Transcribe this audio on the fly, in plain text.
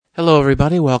Hello,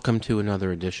 everybody. Welcome to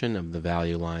another edition of the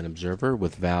Value Line Observer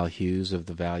with Val Hughes of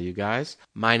the Value Guys.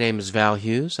 My name is Val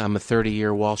Hughes. I'm a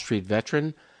 30-year Wall Street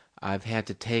veteran. I've had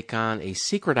to take on a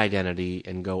secret identity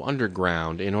and go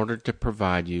underground in order to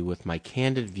provide you with my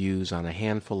candid views on a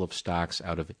handful of stocks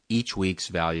out of each week's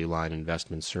Value Line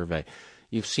Investment Survey.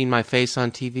 You've seen my face on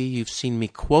TV. You've seen me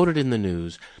quoted in the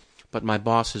news. But my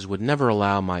bosses would never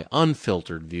allow my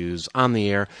unfiltered views on the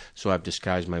air, so I've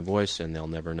disguised my voice and they'll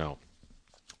never know.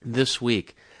 This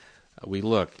week, we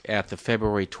look at the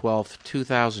February 12th,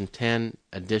 2010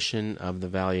 edition of the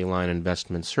Value Line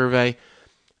Investment Survey.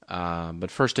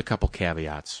 But first, a couple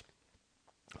caveats.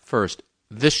 First,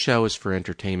 this show is for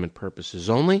entertainment purposes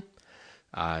only.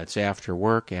 It's after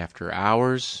work, after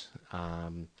hours.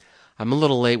 I'm a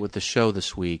little late with the show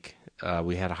this week.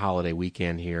 We had a holiday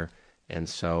weekend here, and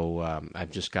so I've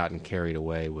just gotten carried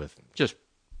away with just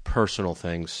personal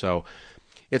things. So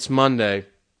it's Monday.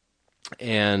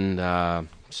 And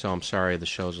so I'm sorry the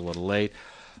show's a little late.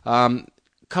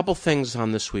 Couple things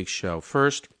on this week's show.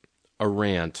 First, a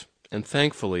rant. And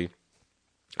thankfully,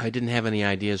 I didn't have any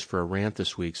ideas for a rant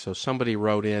this week. So somebody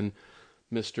wrote in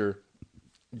Mr.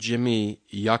 Jimmy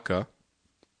Yucca.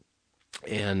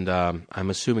 And I'm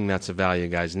assuming that's a Value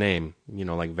Guy's name. You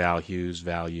know, like Val Hughes,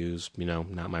 Values,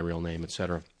 not my real name,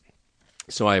 etc.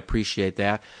 So I appreciate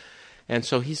that. And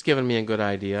so he's given me a good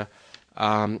idea.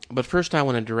 But first I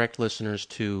want to direct listeners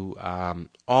to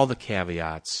all the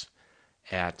caveats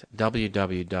at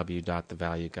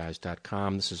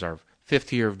www.thevalueguys.com. This is our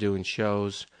fifth year of doing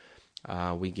shows.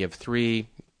 We give three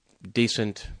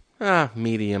decent,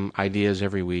 medium ideas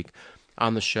every week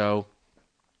on the show.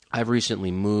 I've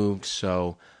recently moved,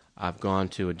 so I've gone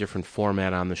to a different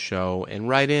format on the show. And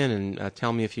write in and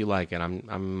tell me if you like it.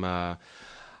 I'm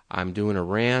doing a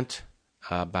rant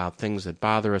about things that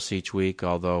bother us each week,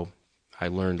 although I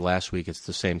learned last week it's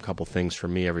the same couple things for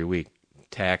me every week.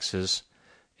 Taxes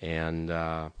and,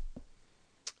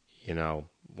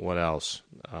 what else?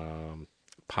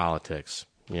 Politics,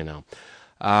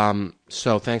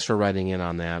 So thanks for writing in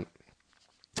on that.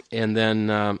 And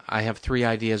then I have three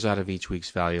ideas out of each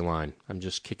week's Value Line. I'm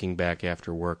just kicking back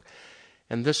after work.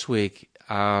 And this week,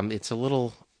 it's a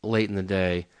little late in the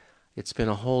day. It's been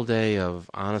a whole day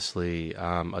of, honestly,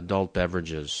 adult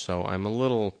beverages. So I'm a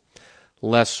little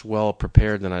less well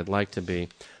prepared than I'd like to be.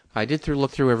 I did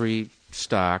look through every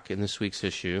stock in this week's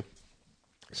issue,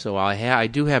 so I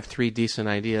do have three decent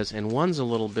ideas, and one's a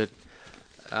little bit,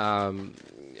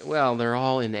 they're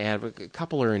all a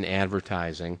couple are in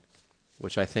advertising,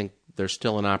 which I think there's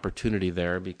still an opportunity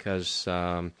there because,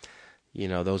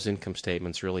 those income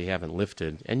statements really haven't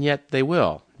lifted, and yet they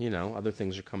will. Other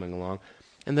things are coming along.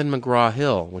 And then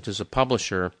McGraw-Hill, which is a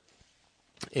publisher.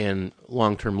 And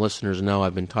long-term listeners know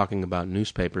I've been talking about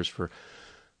newspapers for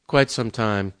quite some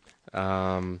time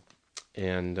and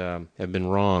have been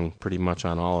wrong pretty much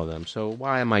on all of them. So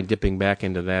why am I dipping back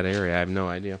into that area? I have no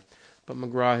idea. But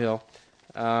McGraw-Hill.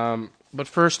 But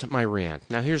first, my rant.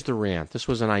 Now, here's the rant. This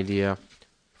was an idea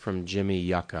from Jimmy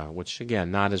Yucca, which,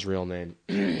 again, not his real name.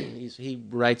 He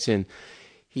writes in,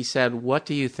 he said, what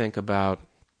do you think about,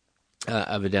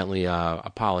 evidently,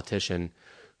 a politician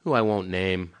who I won't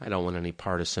name. I don't want any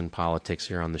partisan politics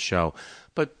here on the show.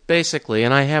 But basically,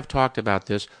 and I have talked about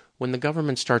this, when the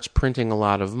government starts printing a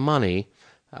lot of money,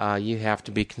 you have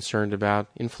to be concerned about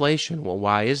inflation. Well,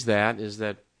 why is that? Is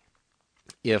that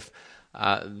if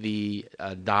the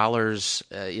dollars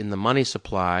in the money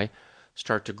supply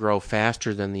start to grow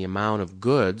faster than the amount of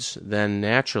goods, then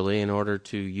naturally, in order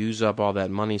to use up all that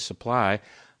money supply,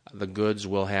 the goods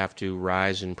will have to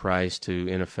rise in price to,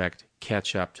 in effect,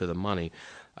 catch up to the money.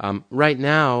 Right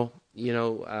now, we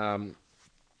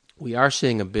are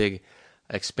seeing a big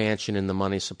expansion in the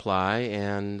money supply,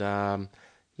 and, I'm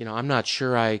not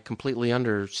sure I completely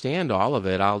understand all of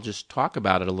it. I'll just talk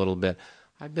about it a little bit.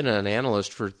 I've been an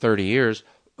analyst for 30 years.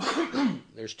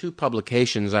 There's two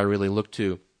publications I really look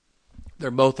to.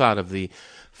 They're both out of the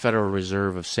Federal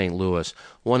Reserve of St. Louis.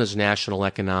 One is National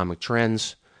Economic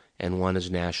Trends, and one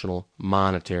is National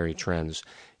Monetary Trends.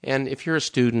 And if you're a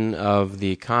student of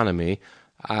the economy,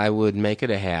 I would make it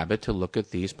a habit to look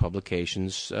at these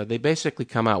publications. They basically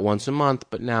come out once a month,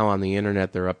 but now on the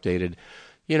internet they're updated,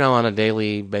 on a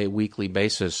daily, weekly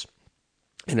basis.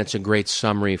 And it's a great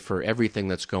summary for everything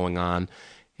that's going on.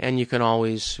 And you can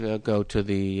always go to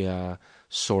the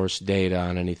source data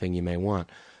on anything you may want.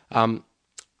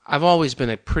 I've always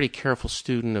been a pretty careful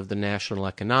student of the national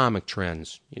economic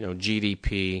trends,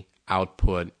 GDP,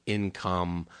 output,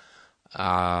 income,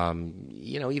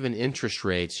 even interest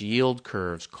rates, yield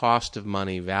curves, cost of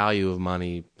money, value of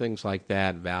money, things like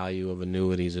that, value of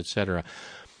annuities, etc.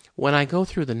 When I go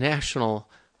through the national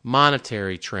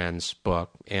monetary trends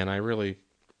book, and I really,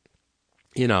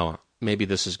 maybe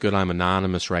this is good I'm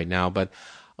anonymous right now, but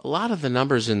a lot of the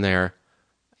numbers in there,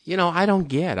 I don't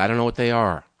get. I don't know what they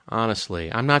are,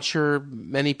 honestly. I'm not sure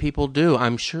many people do.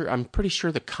 I'm pretty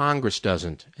sure the Congress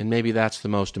doesn't, and maybe that's the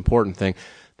most important thing.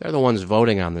 They're the ones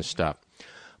voting on this stuff.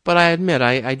 But I admit,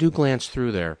 I do glance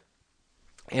through there.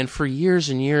 And for years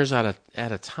and years at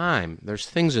a time, there's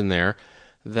things in there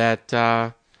that,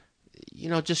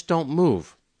 just don't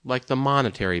move, like the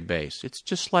monetary base. It's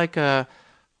just like a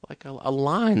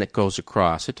line that goes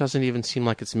across. It doesn't even seem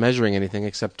like it's measuring anything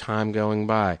except time going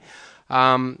by.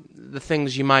 The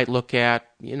things you might look at,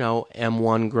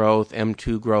 M1 growth,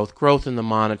 M2 growth in the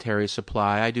monetary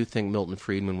supply. I do think Milton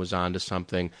Friedman was onto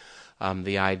something.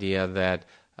 The idea that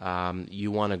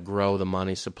you want to grow the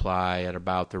money supply at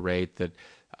about the rate that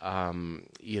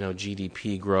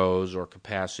GDP grows or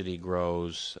capacity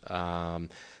grows,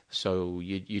 so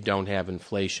you don't have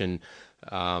inflation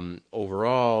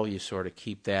overall. You sort of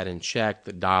keep that in check.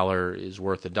 The dollar is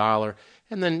worth $1,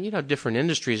 and then different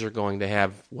industries are going to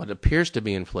have what appears to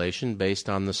be inflation based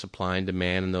on the supply and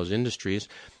demand in those industries,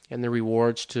 and the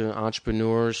rewards to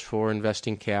entrepreneurs for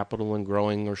investing capital and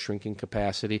growing or shrinking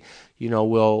capacity,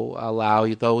 will allow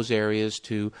those areas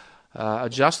to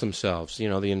adjust themselves.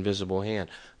 The invisible hand.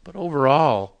 But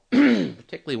overall,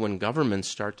 particularly when governments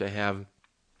start to have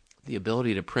the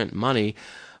ability to print money,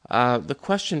 the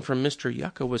question from Mr.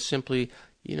 Yucca was simply,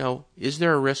 is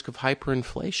there a risk of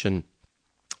hyperinflation?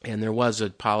 And there was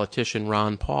a politician,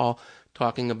 Ron Paul,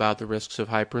 talking about the risks of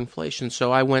hyperinflation.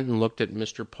 So I went and looked at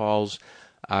Mr. Paul's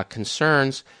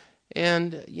concerns,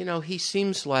 and, he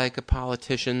seems like a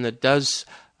politician that does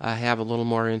have a little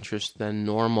more interest than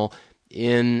normal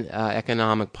in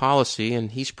economic policy,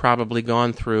 and he's probably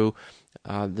gone through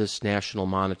this national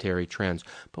monetary trends.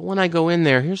 But when I go in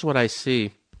there, here's what I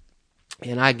see.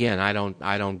 And again, I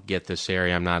don't get this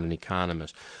area. I'm not an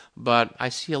economist, but I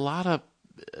see a lot of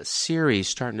series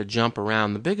starting to jump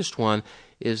around. The biggest one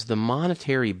is the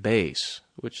monetary base,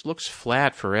 which looks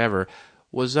flat forever,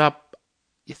 was up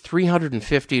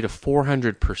 350 to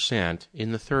 400%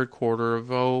 in the third quarter of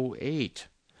 2008.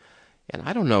 And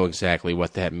I don't know exactly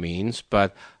what that means,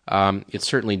 but it's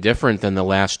certainly different than the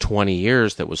last 20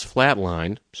 years that was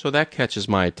flatlined, so that catches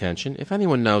my attention. If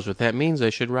anyone knows what that means, they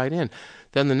should write in.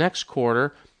 Then the next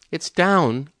quarter, it's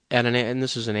down at and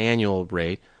this is an annual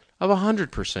rate, of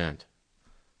 100%.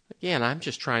 Again, I'm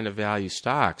just trying to value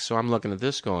stocks, so I'm looking at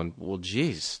this going, well,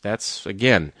 geez, that's,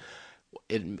 again,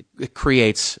 it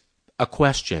creates a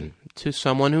question to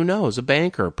someone who knows, a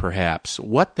banker perhaps.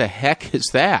 What the heck is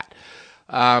that?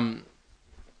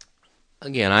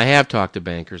 Again, I have talked to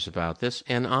bankers about this,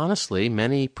 and honestly,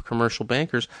 many commercial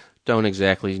bankers don't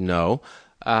exactly know.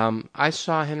 I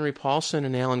saw Henry Paulson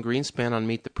and Alan Greenspan on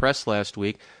Meet the Press last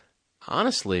week.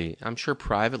 Honestly, I'm sure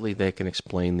privately they can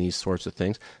explain these sorts of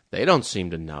things. They don't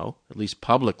seem to know, at least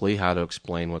publicly, how to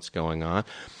explain what's going on.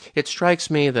 It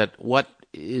strikes me that what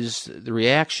is the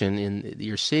reaction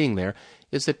you're seeing there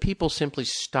is that people simply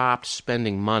stopped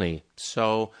spending money.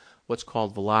 So what's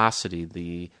called velocity,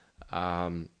 the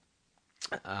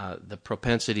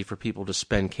propensity for people to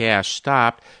spend cash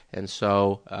stopped, and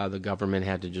so the government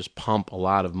had to just pump a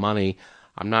lot of money.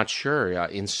 I'm not sure.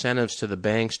 Incentives to the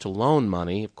banks to loan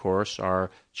money, of course,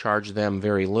 charge them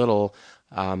very little.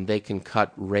 They can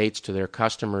cut rates to their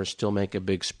customers, still make a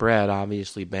big spread.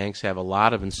 Obviously, banks have a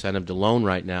lot of incentive to loan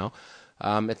right now.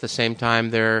 At the same time,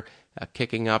 they're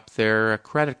kicking up their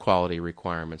credit quality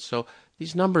requirements. So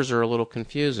these numbers are a little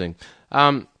confusing.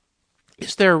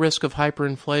 Is there a risk of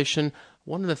hyperinflation?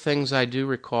 One of the things I do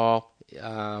recall,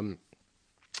 from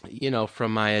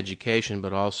my education,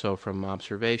 but also from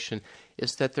observation,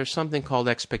 is that there's something called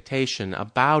expectation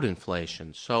about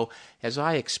inflation. So as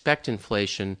I expect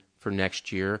inflation for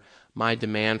next year, my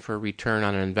demand for a return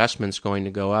on an investment is going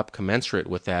to go up commensurate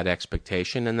with that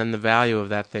expectation, and then the value of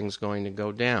that thing's going to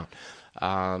go down.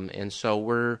 And so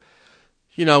we're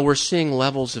seeing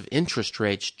levels of interest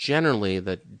rates generally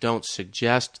that don't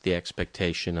suggest the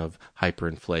expectation of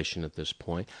hyperinflation at this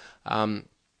point.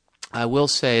 I will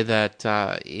say that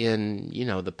in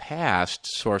the past,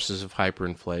 sources of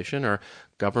hyperinflation are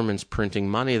governments printing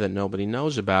money that nobody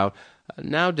knows about.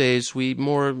 Nowadays, we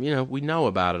know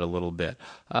about it a little bit.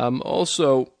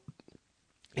 Also,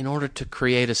 in order to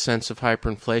create a sense of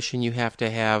hyperinflation, you have to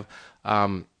have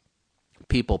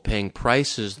people paying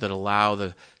prices that allow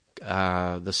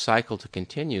the cycle to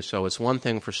continue. So it's one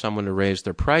thing for someone to raise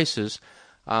their prices.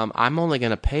 I'm only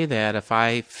going to pay that if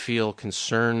I feel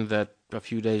concerned that a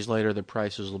few days later the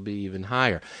prices will be even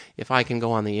higher. If I can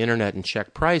go on the internet and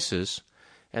check prices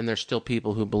and there's still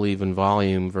people who believe in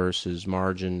volume versus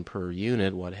margin per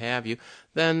unit, what have you,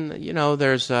 then,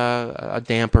 there's a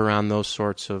damper on those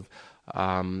sorts of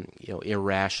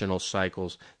irrational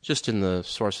cycles just in the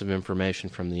source of information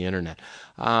from the internet.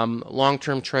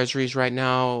 Long-term treasuries right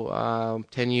now,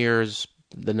 10 years,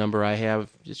 the number I have,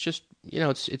 it's just,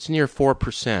 it's near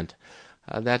 4%.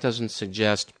 That doesn't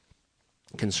suggest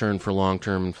concern for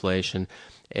long-term inflation.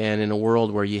 And in a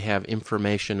world where you have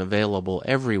information available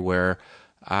everywhere,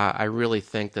 I really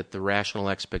think that the rational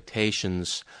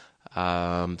expectations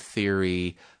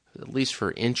theory, at least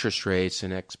for interest rates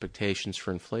and expectations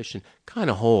for inflation, kind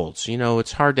of holds.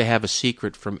 It's hard to have a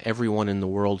secret from everyone in the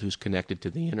world who's connected to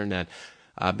the internet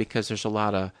because there's a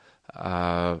lot of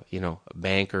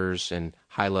bankers and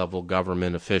high-level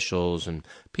government officials and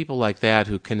people like that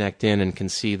who connect in and can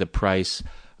see the price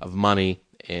of money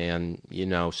and,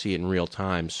 see it in real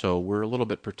time. So we're a little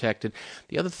bit protected.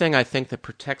 The other thing I think that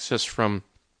protects us from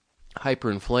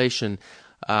hyperinflation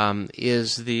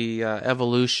is the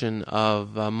evolution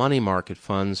of money market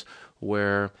funds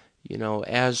where,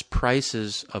 as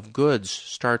prices of goods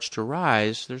starts to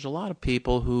rise, there's a lot of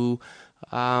people who,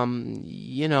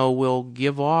 will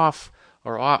give off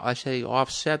or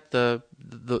offset the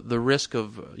risk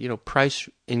of price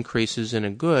increases in a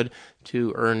good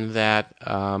to earn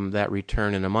that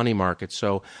return in a money market.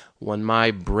 So when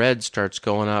my bread starts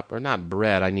going up, or not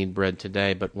bread, I need bread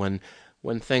today, but when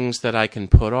things that I can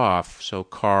put off, so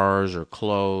cars or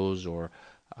clothes or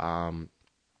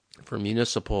for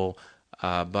municipal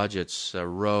budgets,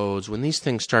 roads, when these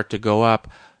things start to go up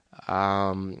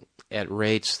at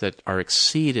rates that are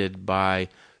exceeded by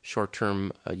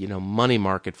short-term, money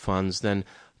market funds, then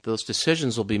those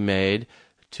decisions will be made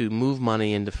to move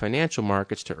money into financial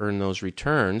markets to earn those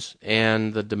returns,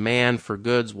 and the demand for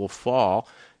goods will fall,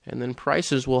 and then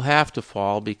prices will have to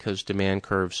fall because demand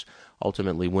curves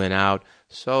ultimately win out.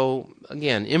 So,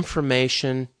 again,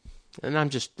 information,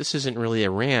 and this isn't really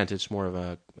a rant, it's more of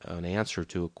an answer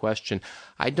to a question.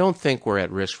 I don't think we're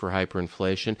at risk for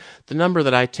hyperinflation. The number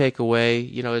that I take away,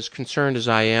 as concerned as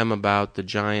I am about the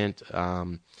giant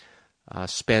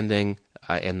spending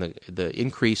and the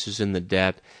increases in the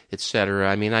debt, etc.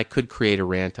 I mean, I could create a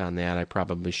rant on that. I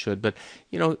probably should. But,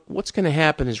 what's going to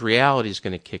happen is reality is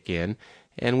going to kick in.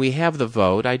 And we have the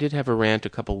vote. I did have a rant a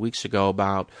couple of weeks ago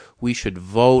about we should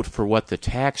vote for what the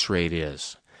tax rate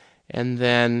is. And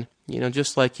then,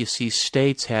 just like you see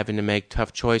states having to make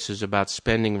tough choices about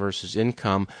spending versus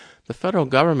income, the federal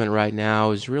government right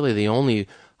now is really the only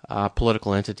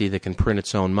political entity that can print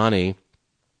its own money.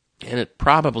 And it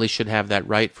probably should have that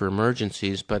right for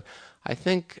emergencies, but I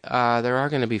think there are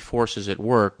going to be forces at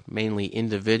work, mainly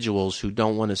individuals who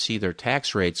don't want to see their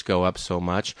tax rates go up so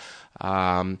much,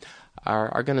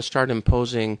 are going to start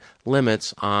imposing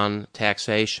limits on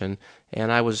taxation.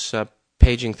 And I was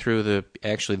paging through the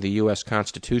U.S.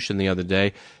 Constitution the other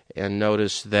day and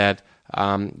noticed that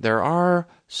there are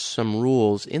some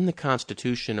rules in the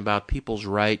Constitution about people's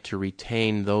right to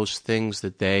retain those things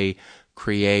that they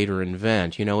create or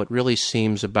invent. It really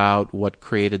seems about what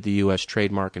created the U.S.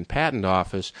 Trademark and Patent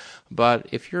Office. But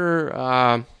if you're,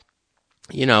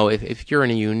 if you're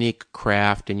in a unique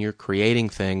craft and you're creating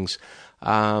things,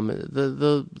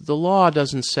 the law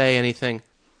doesn't say anything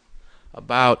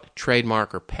about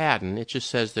trademark or patent. It just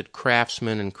says that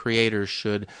craftsmen and creators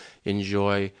should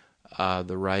enjoy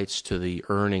the rights to the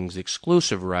earnings,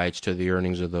 exclusive rights to the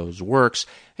earnings of those works.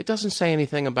 It doesn't say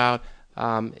anything about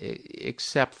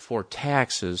except for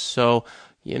taxes. So,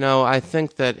 I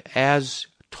think that as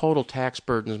total tax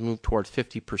burdens move toward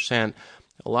 50%,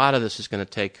 a lot of this is going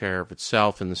to take care of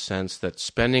itself in the sense that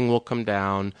spending will come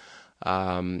down,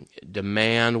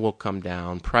 demand will come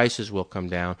down, prices will come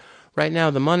down. Right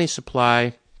now, the money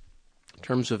supply, in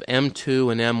terms of M2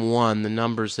 and M1, the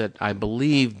numbers that I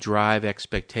believe drive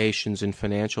expectations in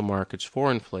financial markets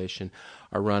for inflation,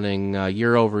 are running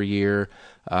year over year.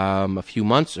 A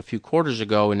few quarters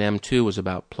ago in M2 was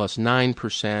about plus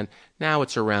 9%. Now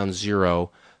it's around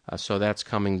 0. So that's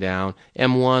coming down.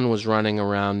 M1 was running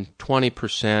around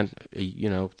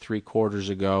 20%, 3 quarters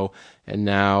ago, and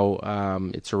now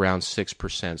it's around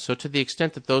 6%. So to the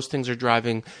extent that those things are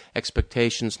driving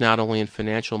expectations not only in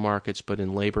financial markets but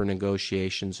in labor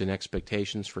negotiations and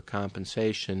expectations for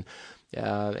compensation,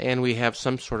 and we have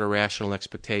some sort of rational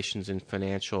expectations in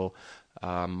financial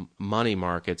money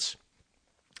markets,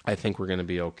 I think we're going to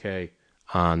be okay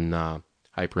on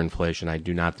hyperinflation. I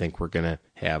do not think we're going to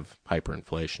have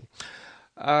hyperinflation.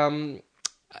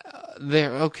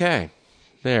 Okay.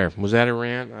 There. Was that a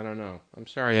rant? I don't know. I'm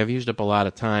sorry. I've used up a lot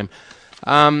of time.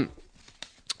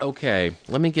 Okay.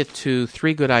 Let me get to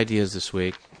 3 good ideas this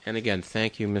week. And again,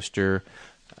 thank you, Mr.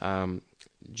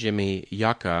 Jimmy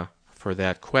Yucca for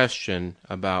that question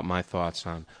about my thoughts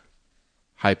on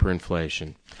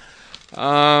hyperinflation.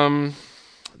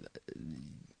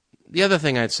 The other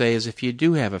thing I'd say is if you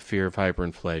do have a fear of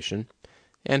hyperinflation,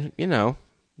 and,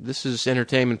 this is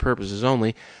entertainment purposes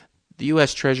only, the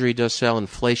U.S. Treasury does sell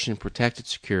inflation-protected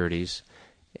securities,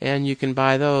 and you can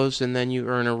buy those, and then you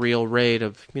earn a real rate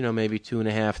of, maybe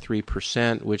 2.5%,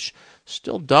 3%, which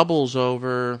still doubles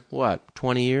over,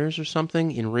 20 years or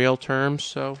something in real terms,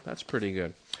 so that's pretty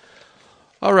good.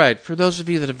 All right, for those of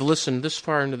you that have listened this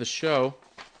far into the show,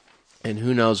 and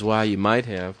who knows why you might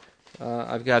have,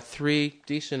 I've got 3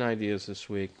 decent ideas this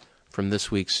week from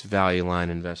this week's Value Line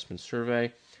Investment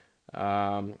Survey.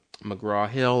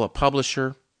 McGraw-Hill, a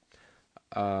publisher,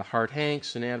 Hart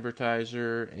Hanks, an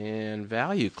advertiser, and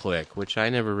ValueClick, which I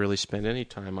never really spent any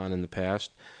time on in the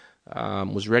past,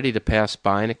 was ready to pass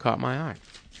by, and it caught my eye.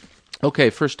 Okay,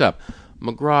 first up,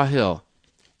 McGraw-Hill,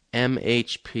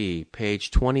 MHP, page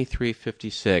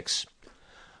 2356.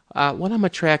 What I'm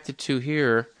attracted to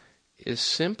here is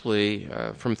simply,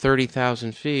 from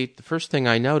 30,000 feet, the first thing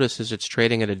I notice is it's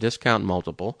trading at a discount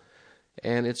multiple,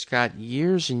 and it's got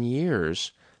years and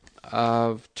years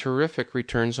of terrific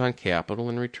returns on capital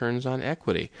and returns on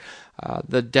equity.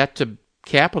 The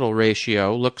debt-to-capital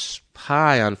ratio looks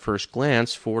high on first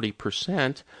glance,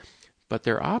 40%, but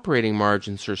their operating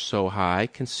margins are so high,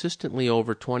 consistently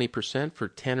over 20% for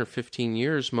 10 or 15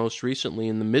 years, most recently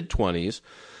in the mid-20s,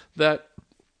 that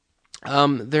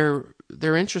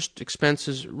their interest expense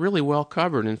is really well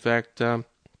covered. In fact,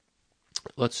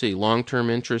 let's see, long-term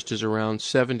interest is around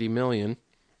 $70 million,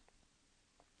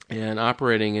 and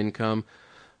operating income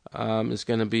is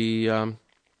going to be around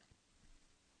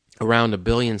 $1.7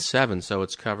 billion, so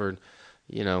it's covered,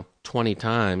 20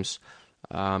 times,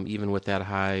 even with that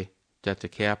high debt to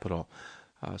capital.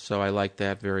 So I like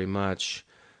that very much.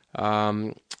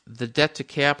 The debt to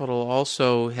capital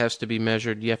also has to be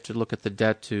measured. You have to look at the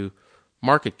debt to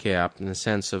market cap in the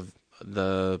sense of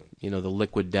the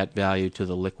liquid debt value to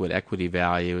the liquid equity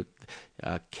value.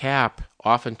 Cap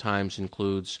oftentimes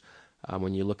includes,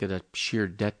 when you look at a sheer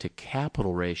debt to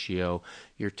capital ratio,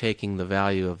 you're taking the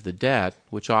value of the debt,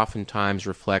 which oftentimes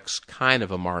reflects kind of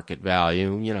a market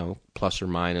value, plus or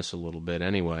minus a little bit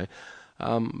anyway.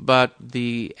 But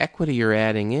the equity you're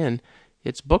adding in,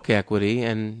 it's book equity,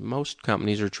 and most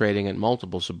companies are trading at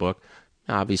multiples of book.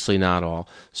 Obviously not all.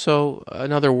 So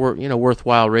another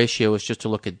worthwhile ratio is just to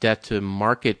look at debt to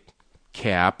market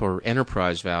cap or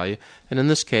enterprise value. And in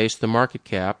this case, the market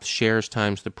cap, shares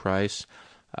times the price,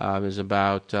 is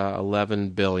about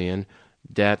 $11 billion,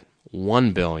 debt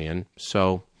 $1 billion.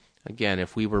 So again,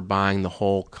 if we were buying the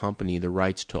whole company, the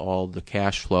rights to all the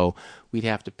cash flow, we'd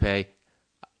have to pay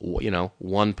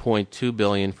 $1.2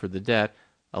 billion for the debt,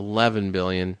 $11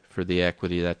 billion for the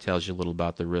equity. That tells you a little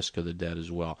about the risk of the debt as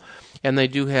well. And they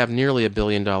do have nearly $1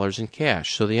 billion in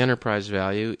cash. So the enterprise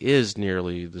value is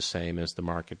nearly the same as the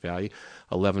market value,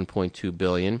 $11.2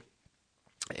 billion.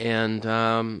 And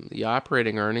the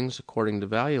operating earnings, according to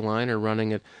Value Line, are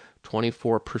running at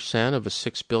 24% of a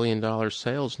 $6 billion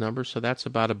sales number. So that's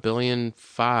about $1.5 billion.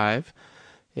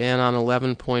 And on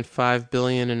 $11.5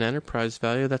 billion in enterprise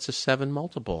value, that's a 7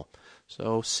 multiple.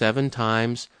 So 7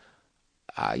 times,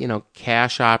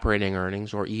 cash operating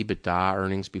earnings, or EBITDA,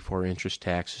 earnings before interest,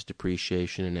 taxes,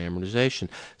 depreciation, and amortization.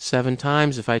 7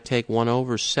 times, if I take 1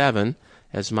 over 7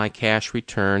 as my cash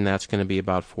return, that's going to be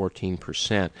about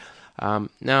 14%.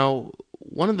 Now,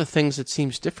 one of the things that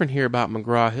seems different here about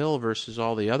McGraw-Hill versus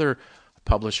all the other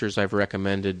publishers I've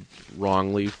recommended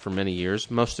wrongly for many years,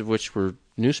 most of which were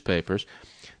newspapers,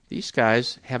 these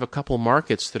guys have a couple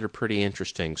markets that are pretty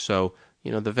interesting. So,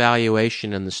 the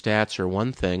valuation and the stats are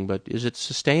one thing, but is it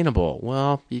sustainable?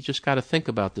 Well, you just got to think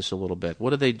about this a little bit.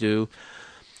 What do?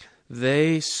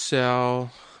 They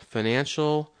sell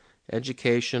financial,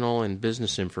 educational, and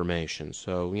business information.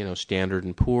 So,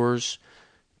 Standard & Poor's,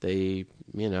 they,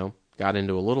 got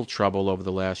into a little trouble over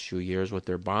the last few years with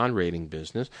their bond rating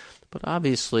business, but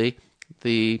obviously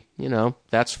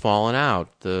that's fallen out.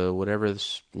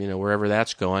 Wherever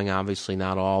that's going, obviously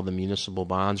not all the municipal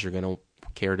bonds are going to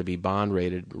care to be bond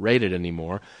rated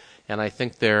anymore, and I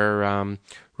think their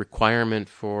requirement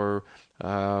for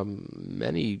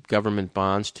many government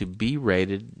bonds to be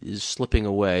rated is slipping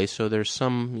away. So there's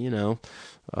some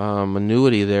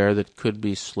annuity there that could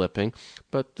be slipping,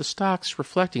 but the stock's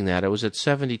reflecting that. It was at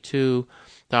 $72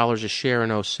 a share in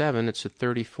 2007. It's at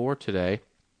 $34 today.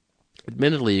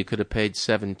 Admittedly, you could have paid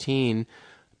 $17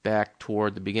 back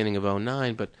toward the beginning of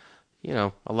 2009, but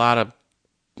a lot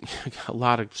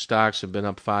of stocks have been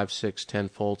up 5, 6,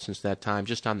 10-fold since that time,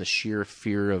 just on the sheer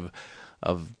fear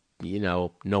of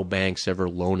no banks ever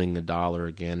loaning the dollar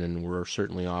again, and we're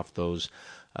certainly off those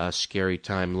scary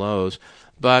time lows.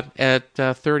 But at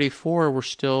 34, we're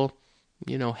still,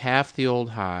 half the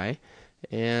old high,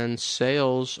 and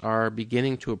sales are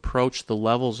beginning to approach the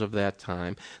levels of that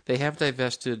time. They have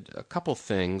divested a couple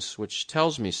things, which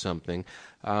tells me something.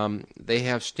 They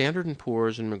have Standard &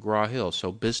 Poor's and McGraw-Hill,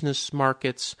 so business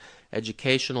markets,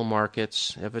 educational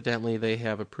markets. Evidently, they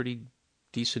have a pretty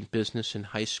decent business in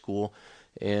high school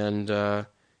and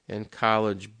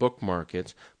college book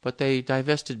markets, but they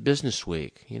divested Business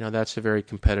Week. That's a very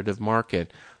competitive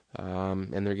market,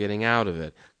 and they're getting out of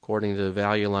it. According to the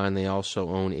Value Line, they also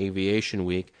own Aviation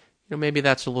Week. Maybe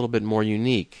that's a little bit more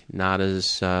unique, not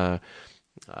as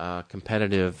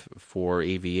competitive for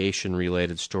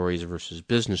aviation-related stories versus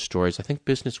business stories. I think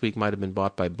Business Week might have been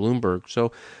bought by Bloomberg,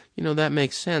 so that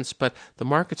makes sense. But the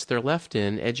markets they're left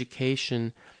in,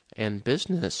 education and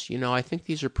business, I think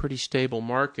these are pretty stable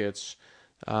markets.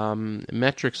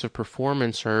 Metrics of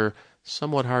performance are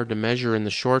somewhat hard to measure in the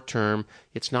short term.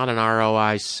 It's not an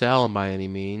ROI sell by any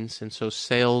means, and so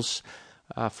sales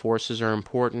forces are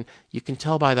important. You can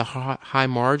tell by the high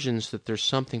margins that there's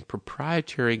something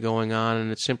proprietary going on,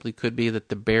 and it simply could be that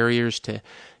the barriers to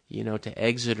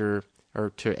exit or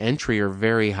to entry are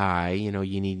very high. You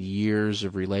need years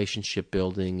of relationship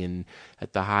building and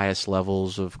at the highest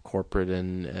levels of corporate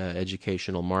and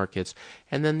educational markets.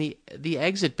 And then the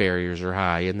exit barriers are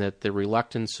high, and that the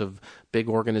reluctance of big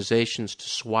organizations to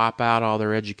swap out all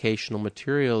their educational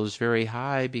material is very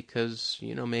high because,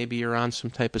 maybe you're on some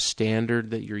type of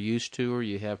standard that you're used to, or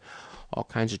you have all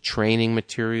kinds of training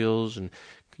materials, and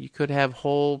you could have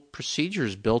whole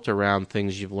procedures built around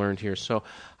things you've learned here. So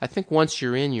I think once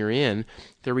you're in, you're in.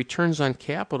 The returns on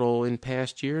capital in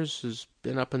past years has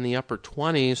been up in the upper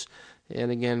 20s,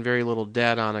 and again, very little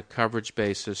debt on a coverage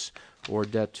basis or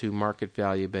debt to market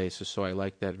value basis, so I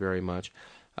like that very much.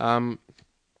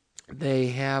 They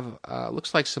have,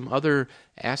 looks like some other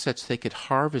assets they could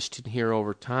harvest in here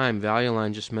over time. Value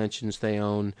Line just mentions they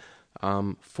own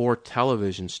 4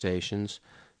 television stations.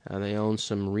 They own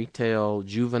some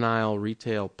juvenile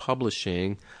retail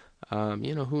publishing.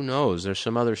 Who knows? There's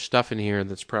some other stuff in here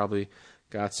that's probably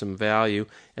got some value.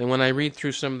 And when I read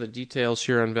through some of the details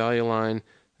here on Value Line,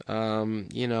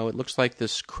 it looks like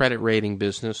this credit rating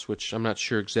business, which I'm not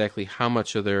sure exactly how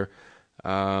much of their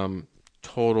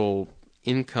total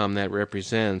income that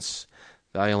represents.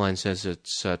 Value Line says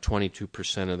it's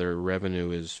 22% of their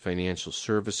revenue is financial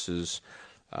services.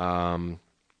 I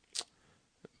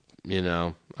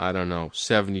don't know,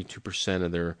 72%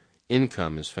 of their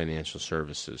income is financial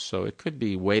services. So it could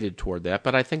be weighted toward that,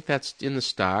 but I think that's in the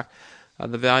stock.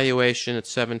 The valuation at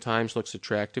 7 times looks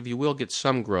attractive. You will get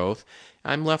some growth.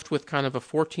 I'm left with kind of a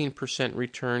 14%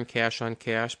 return cash on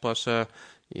cash plus a,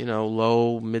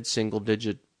 low mid-single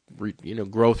digit,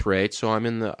 growth rate. So I'm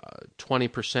in the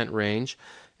 20% range.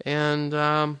 And,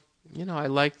 I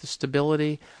like the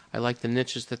stability. I like the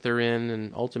niches that they're in,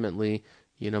 and ultimately,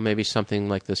 maybe something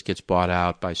like this gets bought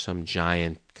out by some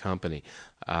giant company.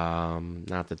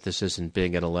 Not that this isn't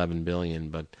big at $11 billion,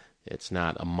 but it's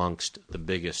not amongst the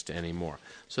biggest anymore.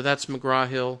 So that's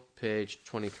McGraw-Hill, page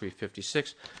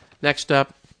 2356. Next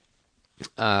up,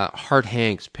 Hart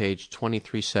Hanks, page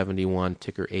 2371,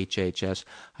 ticker HHS.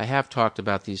 I have talked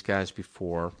about these guys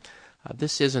before.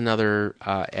 This is another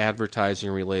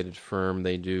advertising-related firm.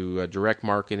 They do direct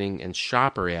marketing and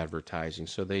shopper advertising.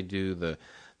 So they do the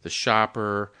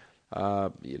shopper,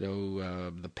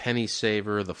 the penny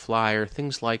saver, the flyer,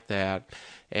 things like that,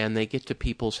 and they get to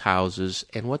people's houses,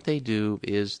 and what they do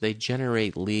is they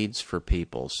generate leads for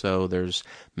people. So there's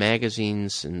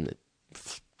magazines and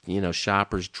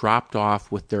shoppers dropped off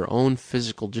with their own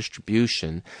physical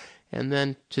distribution, and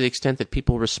then to the extent that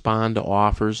people respond to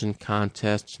offers and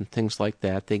contests and things like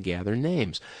that, they gather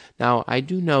names. Now, I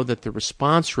do know that the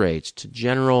response rates to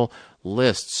general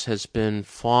lists has been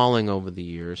falling over the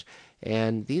years,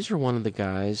 and these are one of the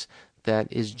guys that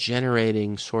is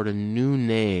generating sort of new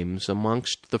names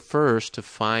amongst the first to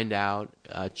find out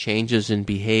changes in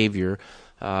behavior,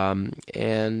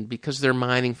 and because they're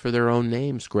mining for their own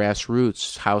names,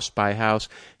 grassroots, house by house,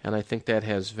 and I think that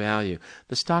has value.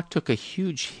 The stock took a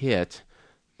huge hit.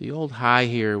 The old high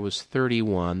here was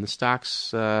 31. The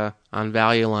stock's on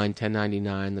Value Line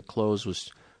 10.99. The close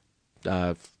was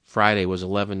Friday was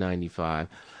 11.95.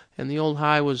 And the old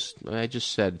high was, I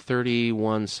just said,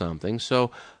 31 something.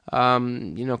 So,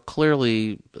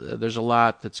 clearly there's a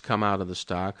lot that's come out of the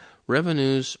stock.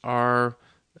 Revenues are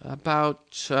about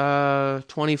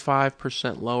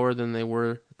 25% lower than they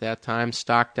were at that time.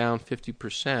 Stock down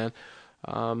 50%.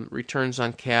 Returns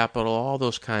on capital, all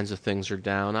those kinds of things are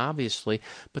down, obviously.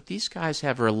 But these guys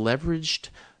have a leveraged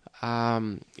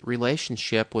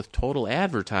relationship with total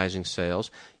advertising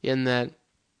sales in that,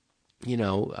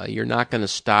 you're not going to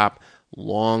stop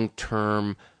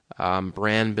long-term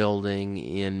brand building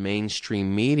in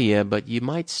mainstream media, but you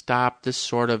might stop this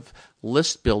sort of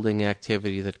list building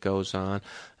activity that goes on.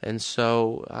 And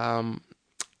so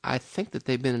I think that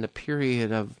they've been in a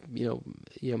period of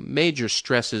major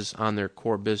stresses on their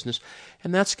core business,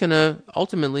 and that's going to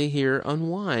ultimately here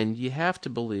unwind. You have to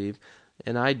believe,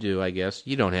 and I do, I guess.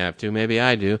 You don't have to, maybe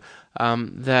I do,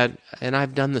 that, and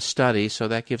I've done the study, so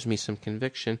that gives me some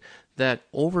conviction, that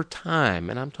over time,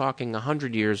 and I'm talking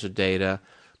 100 years of data,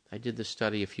 I did the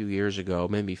study a few years ago,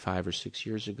 maybe 5 or 6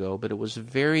 years ago, but it was a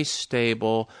very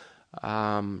stable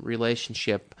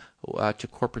relationship to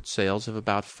corporate sales of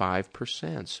about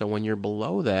 5%. So when you're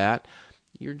below that,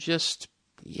 you're just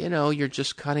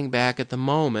cutting back at the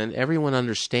moment. Everyone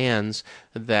understands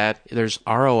that there's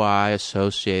ROI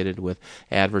associated with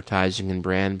advertising and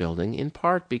brand building, in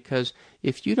part because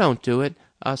if you don't do it,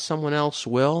 someone else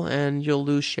will, and you'll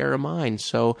lose share of mind.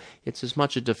 So it's as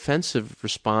much a defensive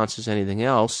response as anything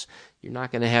else. You're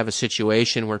not going to have a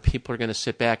situation where people are going to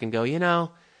sit back and go,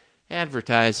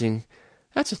 advertising,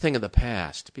 that's a thing of the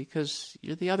past, because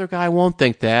the other guy won't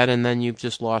think that, and then you've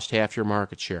just lost half your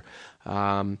market share,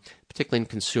 particularly in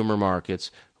consumer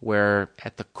markets where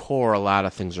at the core a lot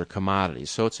of things are commodities.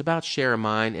 So it's about share of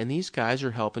mind, and these guys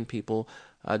are helping people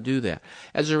do that.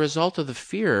 As a result of the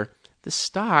fear, the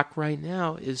stock right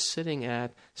now is sitting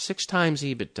at 6 times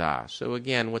EBITDA. So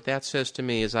again, what that says to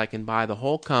me is I can buy the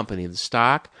whole company, the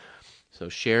stock, so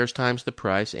shares times the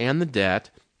price, and the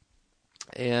debt,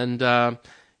 and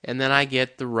then I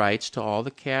get the rights to all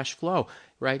the cash flow.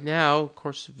 Right now, of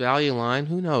course, Value Line,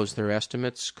 who knows, their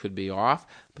estimates could be off,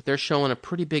 but they're showing a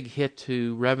pretty big hit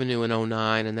to revenue in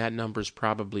 2009, and that number's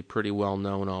probably pretty well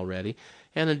known already,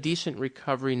 and a decent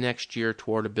recovery next year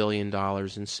toward $1 billion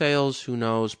in sales, who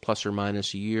knows, plus or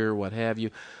minus a year, what have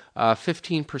you.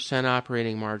 15%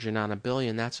 operating margin on $1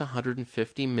 billion, that's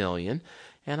 $150 million,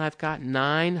 and I've got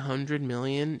 $900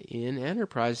 million in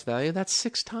enterprise value, that's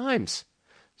 6 times.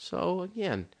 So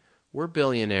again, we're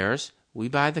billionaires. We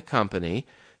buy the company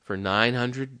for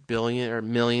 $900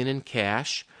 million in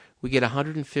cash. We get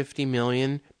 $150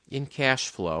 million in cash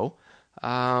flow.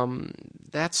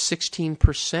 That's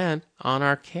 16% on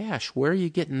our cash. Where are you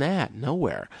getting that?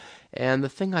 Nowhere. And the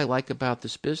thing I like about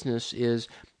this business is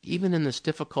even in this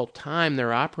difficult time,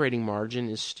 their operating margin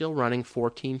is still running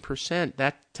 14%.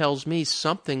 That tells me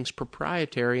something's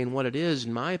proprietary, and what it is,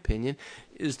 in my opinion,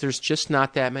 is there's just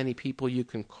not that many people you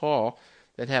can call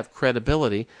that have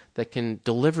credibility that can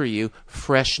deliver you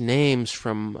fresh names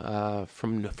from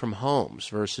homes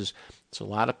versus it's a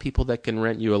lot of people that can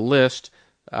rent you a list,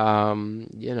 from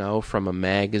a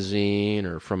magazine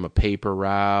or from a paper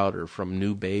route or from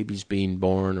new babies being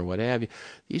born or what have you.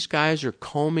 These guys are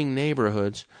combing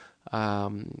neighborhoods,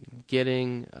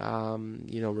 getting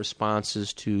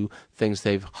responses to things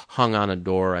they've hung on a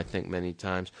door, I think, many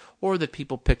times, or that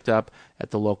people picked up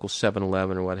at the local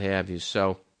 7-Eleven or what have you.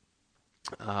 So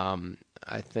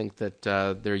I think that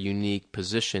their unique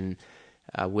position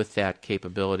with that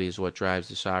capability is what drives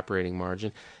this operating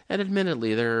margin. And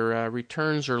admittedly, their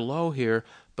returns are low here,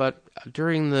 but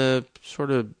during the sort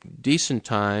of decent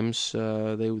times,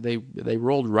 they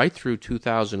rolled right through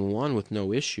 2001 with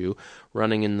no issue,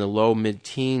 running in the low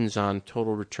mid-teens on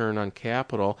total return on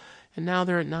capital, and now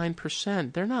they're at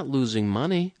 9%. They're not losing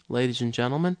money, ladies and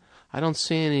gentlemen. I don't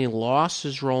see any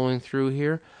losses rolling through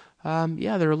here.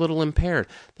 They're a little impaired.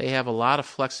 They have a lot of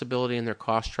flexibility in their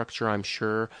cost structure, I'm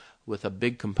sure, with a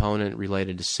big component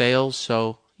related to sales.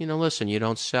 So, listen, you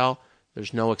don't sell,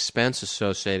 there's no expense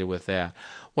associated with that.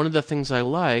 One of the things I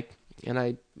like, and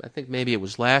I think maybe it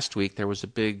was last week, there was a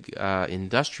big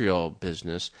industrial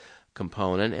business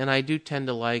component, and I do tend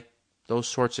to like those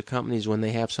sorts of companies when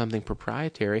they have something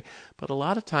proprietary, but a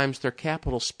lot of times their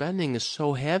capital spending is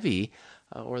so heavy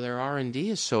or their R&D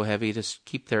is so heavy to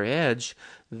keep their edge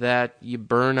that you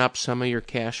burn up some of your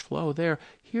cash flow there.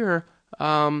 Here,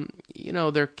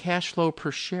 their cash flow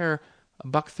per share,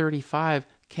 $1.35,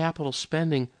 capital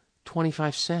spending,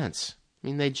 25 cents. I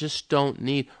mean, they just don't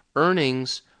need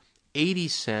earnings, 80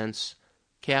 cents,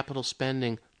 capital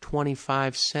spending,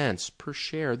 25 cents per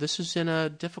share. This is in a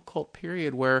difficult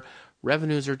period where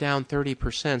revenues are down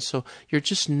 30%, so you're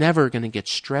just never going to get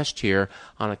stressed here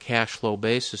on a cash flow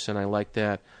basis, and I like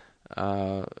that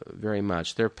very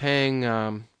much. They're paying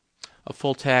a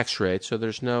full tax rate, so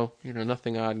there's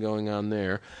nothing odd going on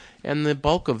there. And the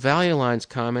bulk of Value Line's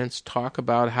comments talk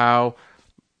about how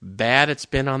bad it's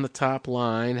been on the top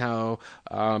line, how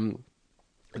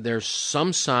there's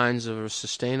some signs of a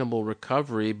sustainable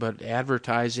recovery, but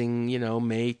advertising,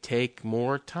 may take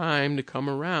more time to come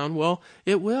around. Well,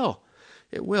 it will.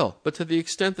 It will. But to the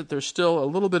extent that there's still a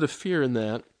little bit of fear in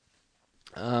that,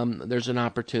 there's an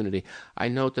opportunity. I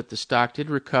note that the stock did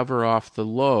recover off the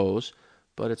lows,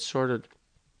 but it's sort of,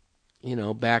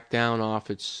 back down off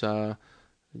its,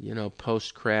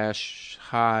 post-crash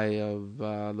high of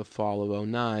the fall of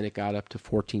 '09. It got up to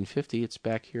 $14.50. It's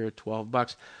back here at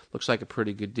 $12. Looks like a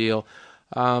pretty good deal.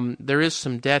 There is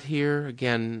some debt here.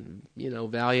 Again,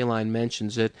 Value Line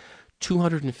mentions it.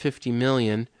 $250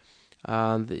 million,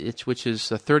 which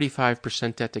is a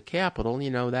 35% debt to capital.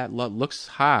 That looks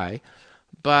high.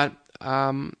 But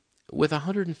with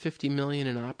 $150 million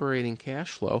in operating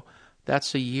cash flow,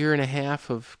 that's a year and a half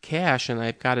of cash, and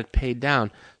I've got it paid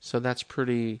down. So that's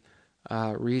pretty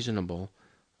reasonable.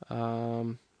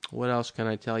 What else can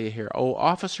I tell you here? Oh,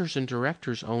 officers and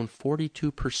directors own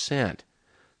 42%.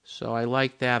 So I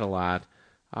like that a lot.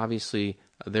 Obviously,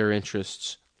 their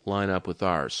interests line up with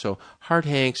ours. So Hart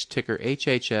Hanks, ticker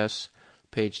HHS,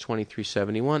 page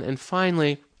 2371. And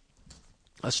finally,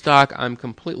 a stock I'm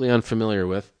completely unfamiliar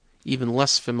with, even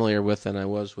less familiar with than I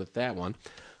was with that one,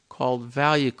 called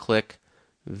ValueClick,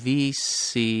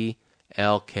 VCLK,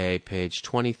 page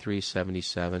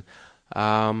 2377.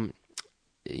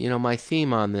 My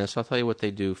theme on this, I'll tell you what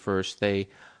they do first. They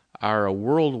are a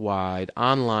worldwide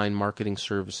online marketing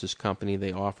services company.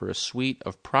 They offer a suite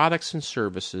of products and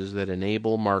services that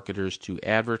enable marketers to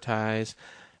advertise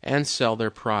and sell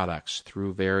their products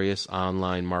through various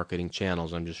online marketing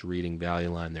channels. I'm just reading Value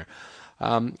Line there.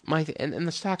 And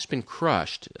the stock's been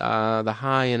crushed. The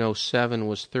high in '07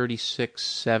 was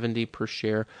 $36.70 per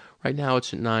share. Right now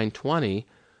it's at $9.20.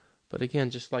 But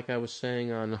again, just like I was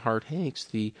saying on Hart Hanks,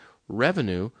 the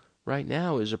revenue right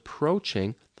now is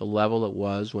approaching the level it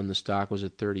was when the stock was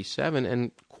at 37,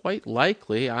 and quite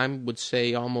likely, I would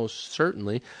say almost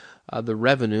certainly, the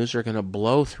revenues are going to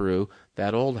blow through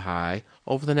that old high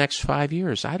over the next 5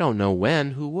 years. I don't know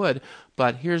when, who would,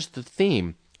 but here's the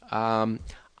theme.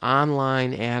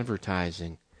 Online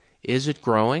advertising. Is it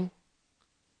growing?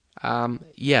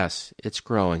 Yes, it's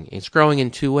growing. It's growing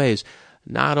in two ways.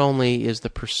 Not only is the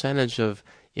percentage of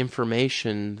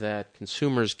information that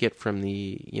consumers get from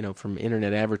from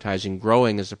internet advertising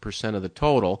growing as a percent of the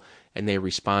total, and they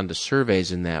respond to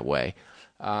surveys in that way,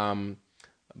 but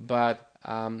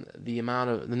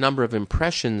the number of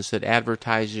impressions that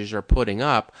advertisers are putting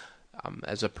up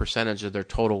as a percentage of their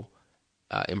total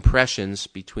impressions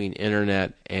between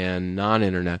internet and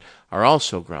non-internet are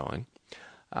also growing.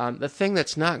 The thing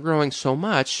that's not growing so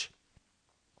much,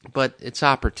 but its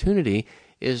opportunity,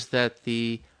 is that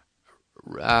the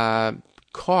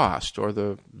cost or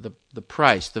the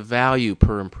price, the value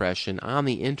per impression on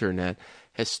the internet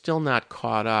has still not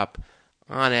caught up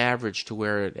on average to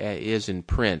where it is in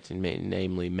print,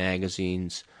 namely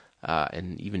magazines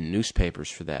and even newspapers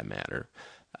for that matter,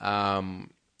 and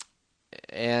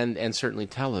certainly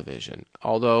television.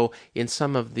 Although in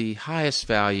some of the highest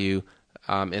value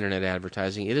internet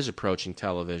advertising, it is approaching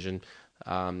television.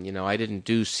 I didn't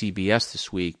do CBS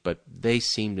this week, but they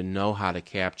seem to know how to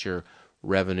capture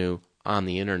revenue on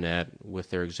the internet with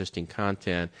their existing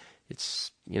content. It's,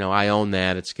 I own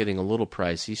that. It's getting a little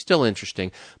pricey. Still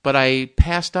interesting. But I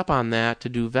passed up on that to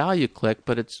do ValueClick,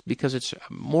 but it's because it's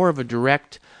more of a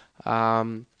direct,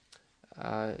 way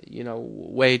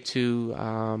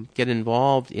to get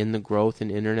involved in the growth in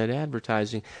internet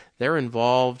advertising. They're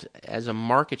involved as a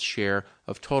market share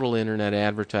of total internet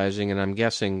advertising, and I'm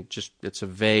guessing it's a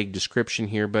vague description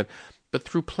here, but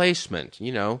through placement.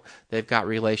 They've got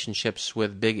relationships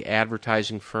with big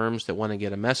advertising firms that want to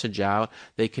get a message out.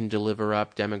 They can deliver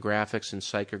up demographics and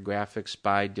psychographics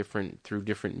through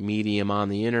different medium on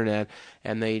the internet,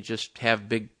 and they just have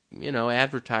big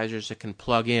advertisers that can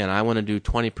plug in. I want to do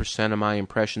 20% of my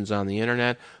impressions on the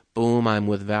internet. Boom, I'm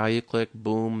with ValueClick.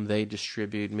 Boom, they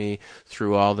distribute me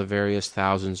through all the various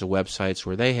thousands of websites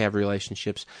where they have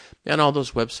relationships. And all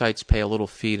those websites pay a little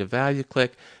fee to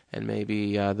ValueClick, and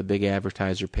maybe the big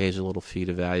advertiser pays a little fee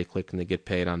to ValueClick, and they get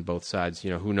paid on both sides.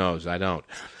 Who knows? I don't.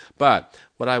 But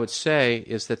what I would say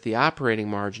is that the operating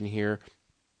margin here,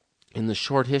 in the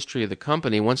short history of the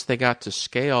company, once they got to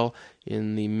scale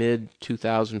in the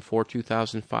mid-2004,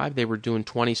 2005, they were doing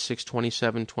 26,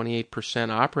 27, 28%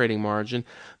 operating margin.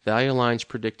 Value Line's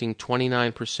predicting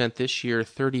 29% this year,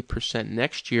 30%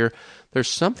 next year. There's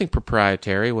something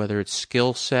proprietary, whether it's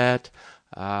skill set,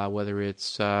 whether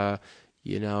it's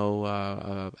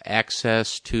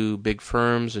access to big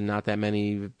firms, and not that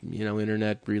many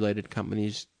internet-related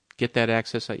companies get that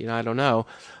access. I don't know,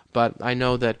 but I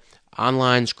know that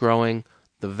online's growing,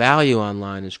 the value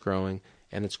online is growing,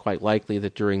 and it's quite likely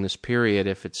that during this period,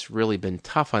 if it's really been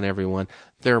tough on everyone,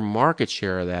 their market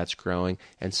share of that's growing.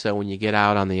 And so when you get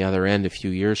out on the other end a few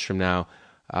years from now,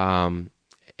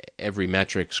 every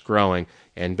metric's growing,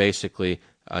 and basically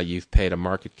you've paid a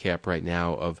market cap right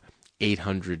now of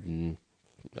 800 and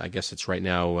I guess it's right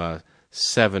now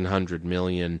 700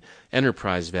 million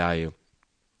enterprise value,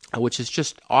 which is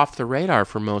just off the radar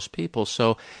for most people.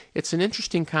 So it's an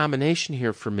interesting combination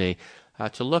here for me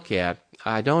to look at.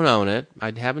 I don't own it.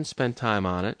 I haven't spent time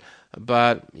on it.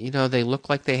 But, they look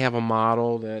like they have a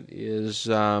model that is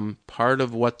part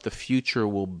of what the future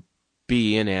will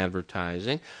be in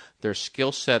advertising. Their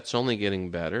skill set's only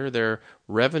getting better. Their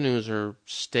revenues are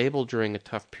stable during a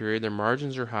tough period. Their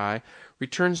margins are high.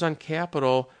 Returns on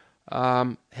capital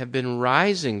have been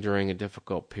rising during a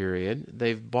difficult period.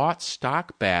 They've bought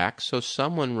stock back, so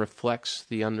someone reflects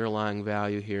the underlying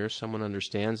value here. Someone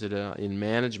understands it in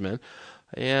management.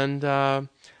 And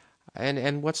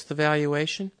what's the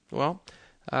valuation? Well,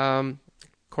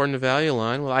 according to Value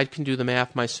Line, I can do the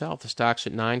math myself. The stock's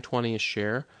at $9.20 a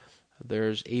share.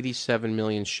 There's 87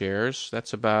 million shares.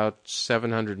 That's about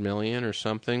 700 million or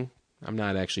something. I'm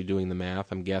not actually doing the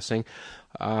math. I'm guessing.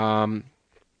 I'm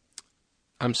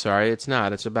sorry, it's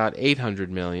not. It's about 800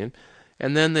 million.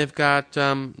 And then they've got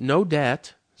no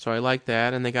debt, so I like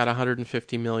that, and they got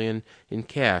 150 million in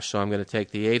cash. So I'm going to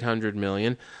take the 800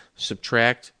 million,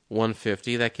 subtract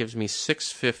 150. That gives me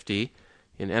 650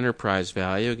 in enterprise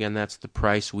value. Again, that's the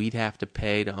price we'd have to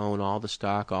pay to own all the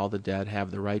stock, all the debt,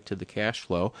 have the right to the cash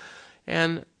flow.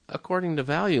 And according to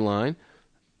Value Line,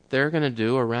 they're going to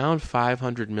do around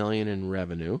 500 million in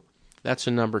revenue. That's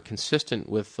a number consistent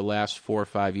with the last 4 or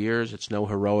 5 years. It's no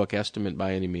heroic estimate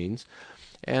by any means.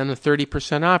 And a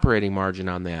 30% operating margin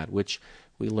on that, which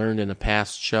we learned in a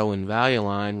past show in Value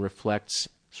Line reflects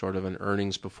sort of an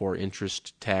earnings before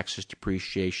interest, taxes,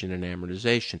 depreciation, and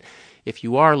amortization. If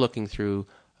you are looking through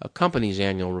a company's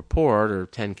annual report or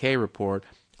 10K report,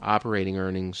 operating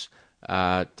earnings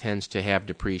tends to have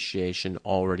depreciation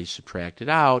already subtracted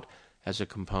out as a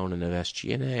component of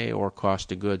SG&A or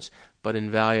cost of goods. But in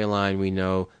Value Line, we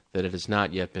know that it has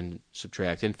not yet been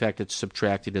subtracted. In fact, it's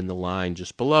subtracted in the line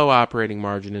just below operating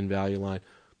margin in Value Line.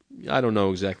 I don't know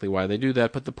exactly why they do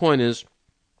that, but the point is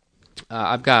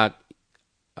I've got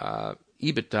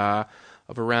EBITDA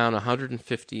of around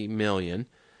 150 million,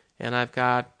 and I've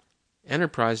got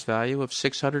enterprise value of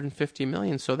 650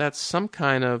 million. So that's some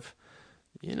kind of,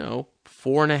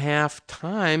 4.5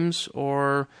 times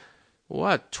or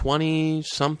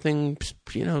 20-something,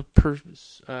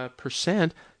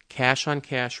 percent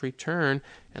cash-on-cash return.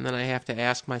 And then I have to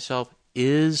ask myself,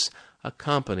 is a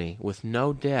company with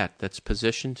no debt that's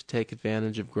positioned to take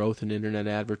advantage of growth in internet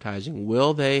advertising,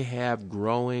 will they have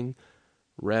growing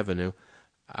revenue?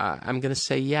 I'm going to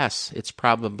say yes. It's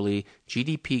probably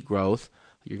GDP growth.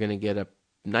 You're going to get a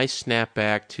nice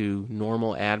snapback to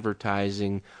normal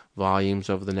advertising volumes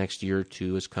over the next year or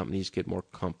two as companies get more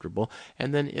comfortable.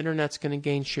 And then internet's going to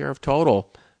gain share of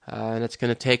total, and it's going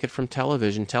to take it from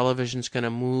television. Television's going to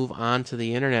move on to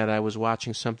the internet. I was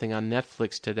watching something on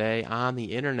Netflix today on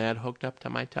the internet hooked up to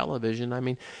my television. I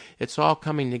mean, it's all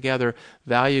coming together.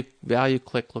 Value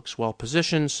Click looks well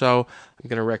positioned, so I'm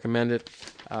going to recommend it.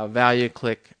 Value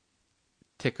Click,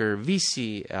 ticker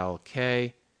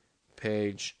VCLK,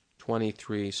 page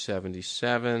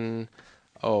 2377.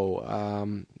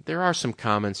 There are some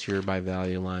comments here by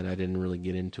Value Line. I didn't really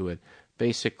get into it.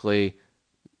 Basically,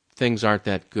 things aren't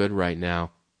that good right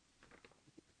now.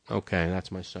 Okay,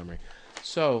 that's my summary.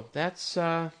 So that's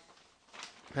the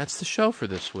show for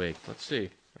this week. Let's see.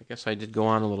 I guess I did go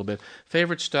on a little bit.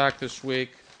 Favorite stock this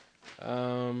week?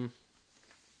 I'm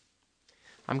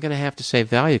going to have to say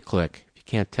Value Click. If you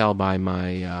can't tell by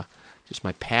my just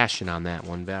my passion on that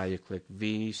one, Value Click,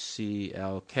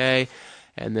 VCLK.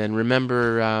 And then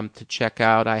remember to check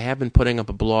out. I have been putting up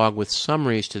a blog with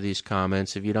summaries to these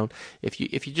comments. If you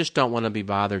just don't want to be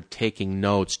bothered taking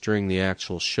notes during the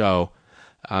actual show,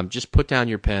 just put down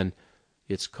your pen.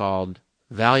 It's called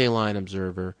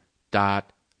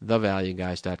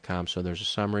ValueLineObserver.thevalueguys.com. So there's a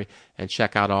summary, and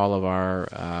check out all of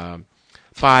our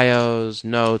bios,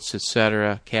 notes,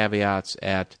 etc., caveats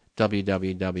at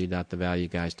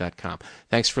www.thevalueguys.com.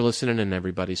 Thanks for listening, and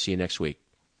everybody, see you next week.